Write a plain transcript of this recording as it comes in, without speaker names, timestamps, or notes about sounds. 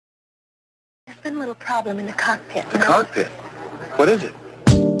been a little problem in the cockpit. The cockpit? What is it?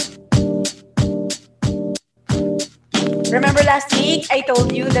 Remember last week, I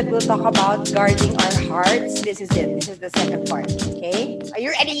told you that we'll talk about guarding our hearts. This is it. This is the second part. Okay? Are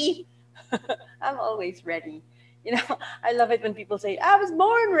you ready? I'm always ready. You know, I love it when people say, I was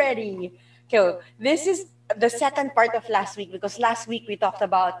born ready. Okay, this is the second part of last week because last week we talked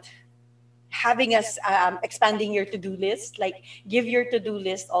about having us expanding your to-do list, like give your to-do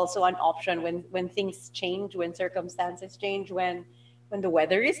list also an option when things change, when circumstances change, when the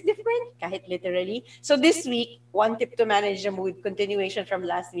weather is different, kahit literally. So this week, one tip to manage the mood, continuation from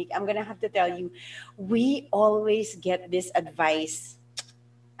last week, I'm gonna have to tell you, we always get this advice.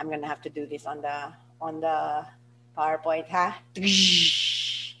 I'm gonna have to do this on the PowerPoint, ha?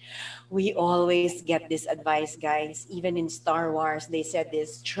 We always get this advice, guys. Even in Star Wars, they said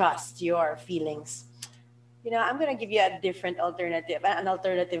this: trust your feelings. I'm gonna give you a different alternative, an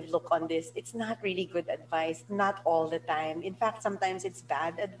alternative look on this. It's not really good advice, not all the time. In fact, sometimes it's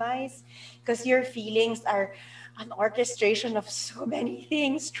bad advice because your feelings are an orchestration of so many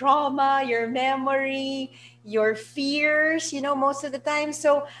things: trauma, your memory, your fears, most of the time.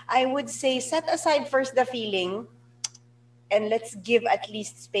 So I would say set aside first the feeling and let's give at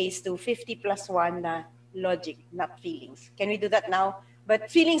least space to 50 plus 1 na logic, not feelings. Can we do that now? But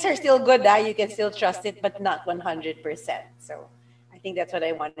feelings are still good, ah. You can still trust it, but not 100%. So I think that's what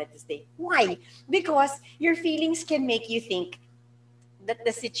I wanted to say. Why? Because your feelings can make you think that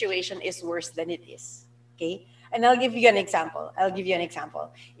the situation is worse than it is. Okay? And I'll give you an example.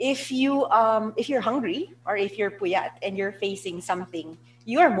 If you're hungry or if you're puyat and you're facing something,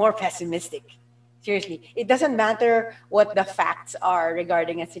 you are more pessimistic. Seriously, it doesn't matter what the facts are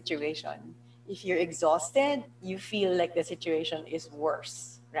regarding a situation. If you're exhausted, you feel like the situation is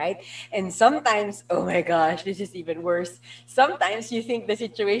worse, right? And sometimes, oh my gosh, this is even worse. Sometimes you think the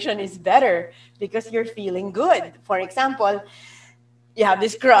situation is better because you're feeling good. For example, you have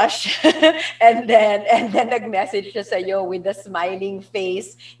this crush and then nag-message siya sa'yo with a smiling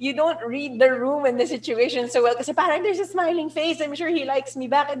face. You don't read the room and the situation so well kasi parang there's a smiling face. I'm sure he likes me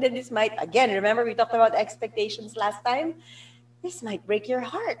back, and then this might, again, remember we talked about expectations last time? This might break your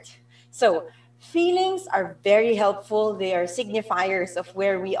heart. So feelings are very helpful. They are signifiers of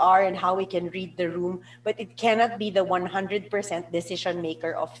where we are and how we can read the room, but it cannot be the 100% decision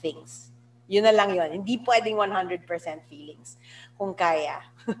maker of things. Yun na lang yun. Hindi pwedeng 100% feelings. Kung kaya.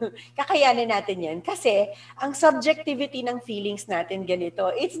 Kakayanin natin yan. Kasi, ang subjectivity ng feelings natin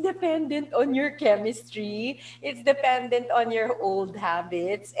ganito, it's dependent on your chemistry, it's dependent on your old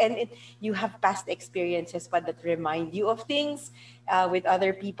habits, and you have past experiences pa that remind you of things with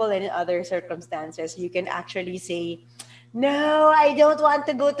other people and in other circumstances. You can actually say, no, I don't want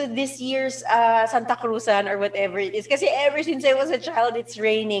to go to this year's Santa Cruzan or whatever it is. Kasi ever since I was a child, it's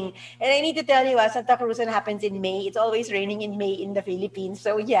raining. And I need to tell you, Santa Cruzan happens in May. It's always raining in May in the Philippines.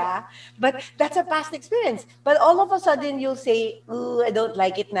 So yeah, but that's a past experience. But all of a sudden, you'll say, ooh, I don't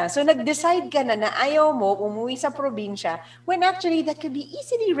like it na. So nag-decide ka na ayaw mo umuwi sa probinsya when actually that could be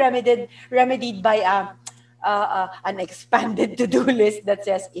easily remedied by an expanded to-do list that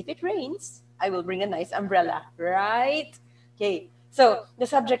says, if it rains, I will bring a nice umbrella, right? Okay. So the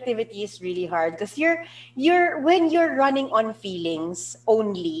subjectivity is really hard because you're when you're running on feelings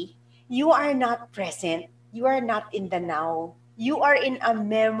only, you are not present. You are not in the now. You are in a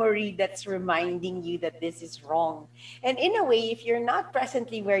memory that's reminding you that this is wrong. And in a way, if you're not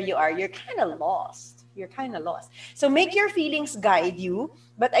presently where you are, you're kind of lost. You're kind of lost. So make your feelings guide you.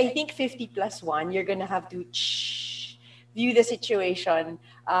 But I think 50 plus 1, you're going to have to view the situation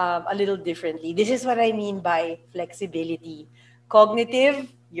a little differently. This is what I mean by flexibility.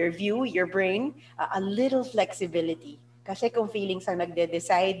 Cognitive, your view, your brain, a little flexibility. Kasi kung feelings ang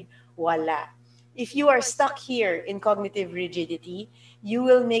nagde-decide, wala. If you are stuck here in cognitive rigidity, you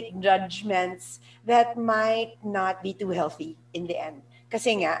will make judgments that might not be too healthy in the end.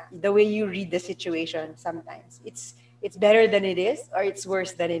 Kasi nga, the way you read the situation sometimes, it's better than it is or it's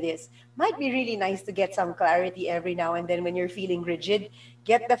worse than it is. Might be really nice to get some clarity every now and then when you're feeling rigid.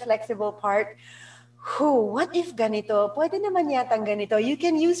 Get the flexible part. What if ganito? Pwede naman yatang ganito. You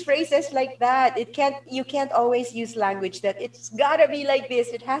can use phrases like that. You can't always use language that it's gotta be like this.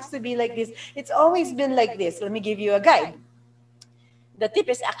 It has to be like this. It's always been like this. Let me give you a guide. The tip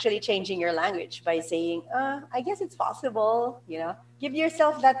is actually changing your language by saying, I guess it's possible, give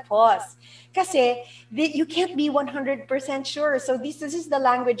yourself that pause. Kasi you can't be 100% sure. So this is the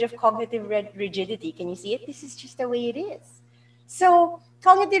language of cognitive rigidity. Can you see it? This is just the way it is. So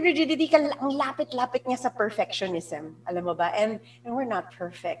cognitive rigidity, ang lapit-lapit niya sa perfectionism. Alam mo ba? And we're not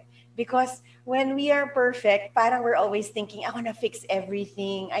perfect. Because when we are perfect, parang we're always thinking, I want to fix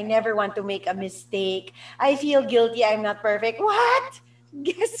everything. I never want to make a mistake. I feel guilty. I'm not perfect. What?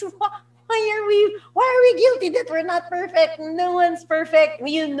 Guess what? Why are we guilty that we're not perfect? No one's perfect.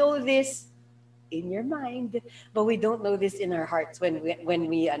 You know this in your mind, but we don't know this in our hearts when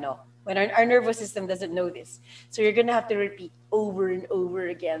our nervous system doesn't know this. So you're gonna have to repeat over and over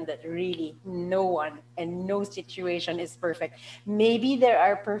again that really no one and no situation is perfect. Maybe there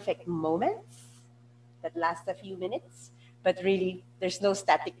are perfect moments that last a few minutes, but really there's no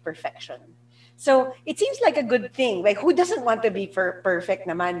static perfection. So it seems like a good thing. Like who doesn't want to be perfect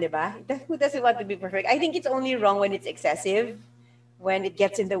naman, di ba? Who doesn't want to be perfect? I think it's only wrong when it's excessive, when it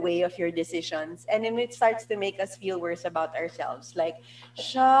gets in the way of your decisions. And then it starts to make us feel worse about ourselves. Like,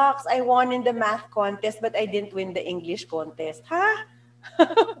 shucks, I won in the math contest, but I didn't win the English contest. Huh?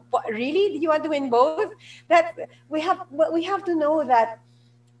 What, really? Do you want to win both? That we have to know that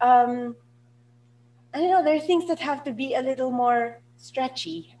um, I don't know, there are things that have to be a little more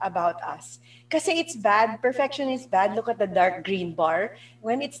stretchy about us. Kasi it's bad. Perfection is bad. Look at the dark green bar.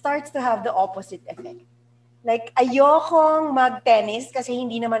 When it starts to have the opposite effect. Like, ayokong mag-tennis kasi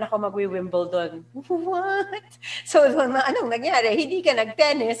hindi naman ako magwi-Wimbledon. What? So, anong nangyari? Hindi ka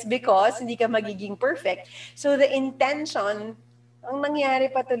nag-tennis because hindi ka magiging perfect. So, the intention, ang nangyari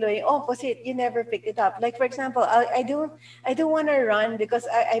patuloy, opposite, you never picked it up. Like, for example, I don't want to run because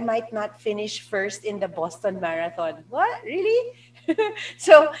I might not finish first in the Boston Marathon. What? Really?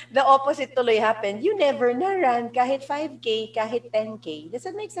 So, the opposite tuloy happened. You never na-run kahit 5K, kahit 10K. Does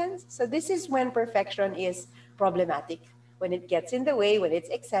that make sense? So, this is when perfection is problematic. When it gets in the way, when it's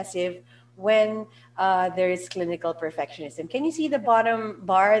excessive, when there is clinical perfectionism. Can you see the bottom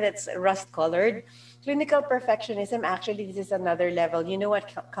bar that's rust-colored? Clinical perfectionism, actually, this is another level. You know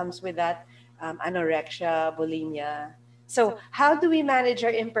what comes with that? Anorexia, bulimia. So, how do we manage our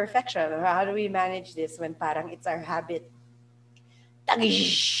imperfection? Or how do we manage this when parang it's our habit?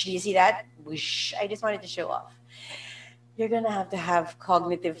 Tagish! Do you see that? Whoosh. I just wanted to show off. You're going to have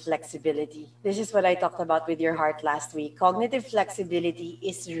cognitive flexibility. This is what I talked about with your heart last week. Cognitive flexibility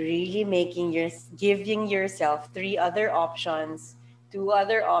is really giving yourself two other options.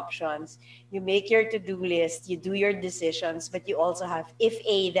 You make your to-do list, you do your decisions, but you also have if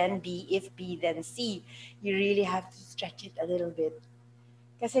A, then B, if B, then C. You really have to stretch it a little bit.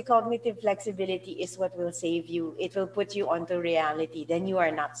 Kasi cognitive flexibility is what will save you. It will put you onto reality. Then you are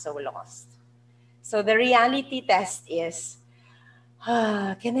not so lost. So the reality test is,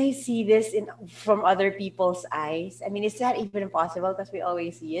 can I see this from other people's eyes? I mean, is that even possible? Because we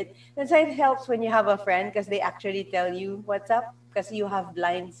always see it. That's why it helps when you have a friend because they actually tell you what's up because you have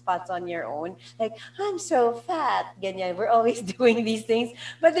blind spots on your own. Like, I'm so fat. Ganyan. We're always doing these things.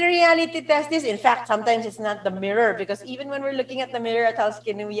 But the reality test is, in fact, sometimes it's not the mirror because even when we're looking at the mirror at how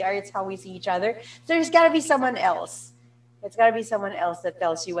skinny we are, it's how we see each other. So there's got to be someone else. It's got to be someone else that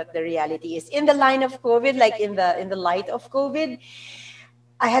tells you what the reality is. In the line of COVID, like in the light of COVID,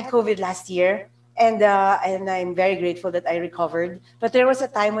 I had COVID last year, and I'm very grateful that I recovered. But there was a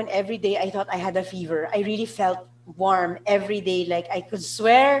time when every day I thought I had a fever. I really felt warm every day. Like I could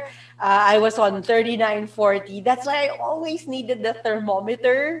swear I was on 39, 40. That's why I always needed the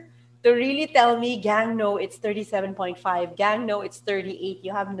thermometer to really tell me, gang, no, it's 37.5. Gang, no, it's 38.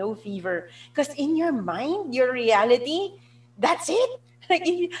 You have no fever. Because in your mind, your reality, that's it. Like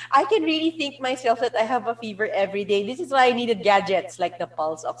I can really think myself that I have a fever every day. This is why I needed gadgets like the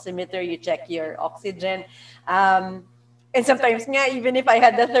pulse oximeter. You check your oxygen. And sometimes nga, even if I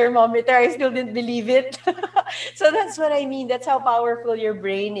had the thermometer, I still didn't believe it. So that's what I mean. That's how powerful your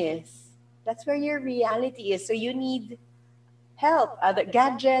brain is. That's where your reality is. So you need help, other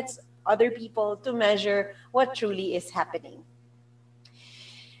gadgets, other people to measure what truly is happening.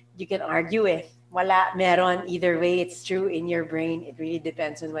 You can argue with. Wala, meron. Either way, it's true in your brain. It really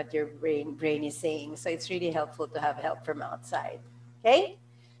depends on what your brain is saying. So it's really helpful to have help from outside. Okay?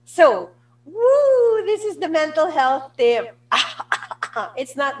 So, woo, this is the mental health tip.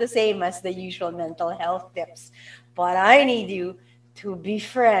 It's not the same as the usual mental health tips, but I need you to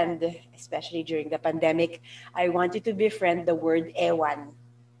befriend, especially during the pandemic. I want you to befriend the word ewan.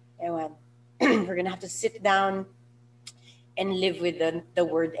 Ewan. We're gonna have to sit down and live with the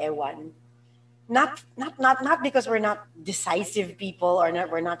word ewan. Not because we're not decisive people or not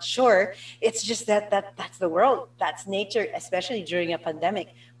we're not sure. It's just that's the world. That's nature, especially during a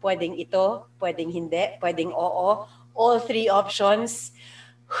pandemic. Pwedeng ito, pwedeng hindi, pwedeng oo. All three options,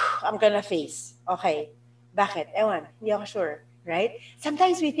 I'm gonna face. Okay. Bakit? Ewan. Hindi ako sure. Right?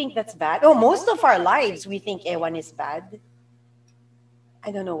 Sometimes we think that's bad. Oh, most of our lives we think ewan is bad.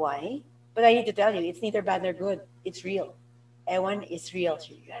 I don't know why. But I need to tell you, it's neither bad nor good. It's real. Ewan is real.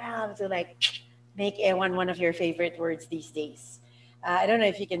 So you have to like make Ewan one of your favorite words these days. I don't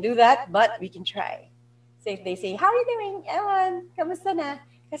know if you can do that, but we can try. So if they say, how are you doing, Ewan? Kamusta na?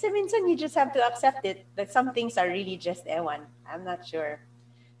 Kasi minsan you just have to accept it that some things are really just Ewan. I'm not sure.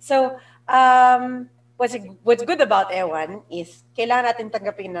 So, what's good about Ewan is kailangan natin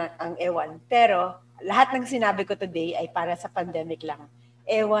tanggapin na ang Ewan. Pero lahat ng sinabi ko today ay para sa pandemic lang.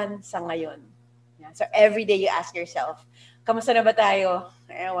 Ewan sa ngayon. Yeah. So every day you ask yourself, kamusta na ba tayo?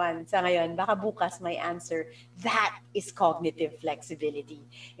 Ewan sa ngayon. Baka bukas may answer. That is cognitive flexibility.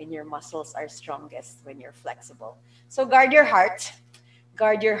 And your muscles are strongest when you're flexible. So guard your heart.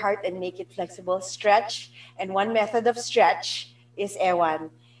 Guard your heart and make it flexible. Stretch. And one method of stretch is Ewan.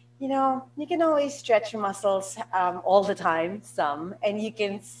 You know, you can always stretch your muscles all the time, some, and you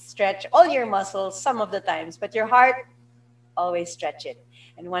can stretch all your muscles some of the times, but your heart, always stretch it.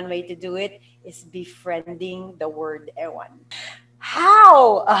 And one way to do it is befriending the word Ewan.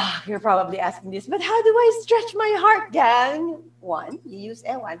 How? You're probably asking this, but how do I stretch my heart, gang? One, you use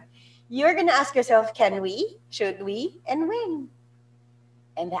Ewan. You're going to ask yourself, can we, should we, and when?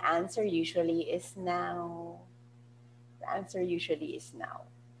 And the answer usually is now. The answer usually is now.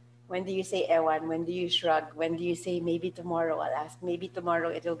 When do you say Ewan? When do you shrug? When do you say maybe tomorrow? I'll ask, maybe tomorrow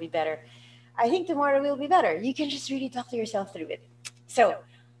it will be better. I think tomorrow will be better. You can just really talk to yourself through it. So,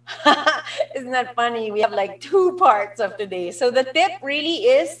 isn't that funny? We have like 2 parts of today. So the tip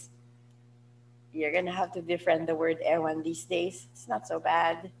really is you're going to have to befriend the word Ewan these days. It's not so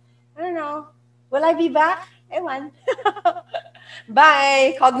bad. I don't know. Will I be back? Ewan.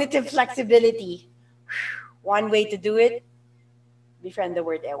 Bye. Cognitive flexibility. One way to do it, befriend the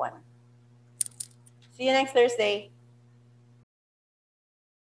word Ewan. See you next Thursday.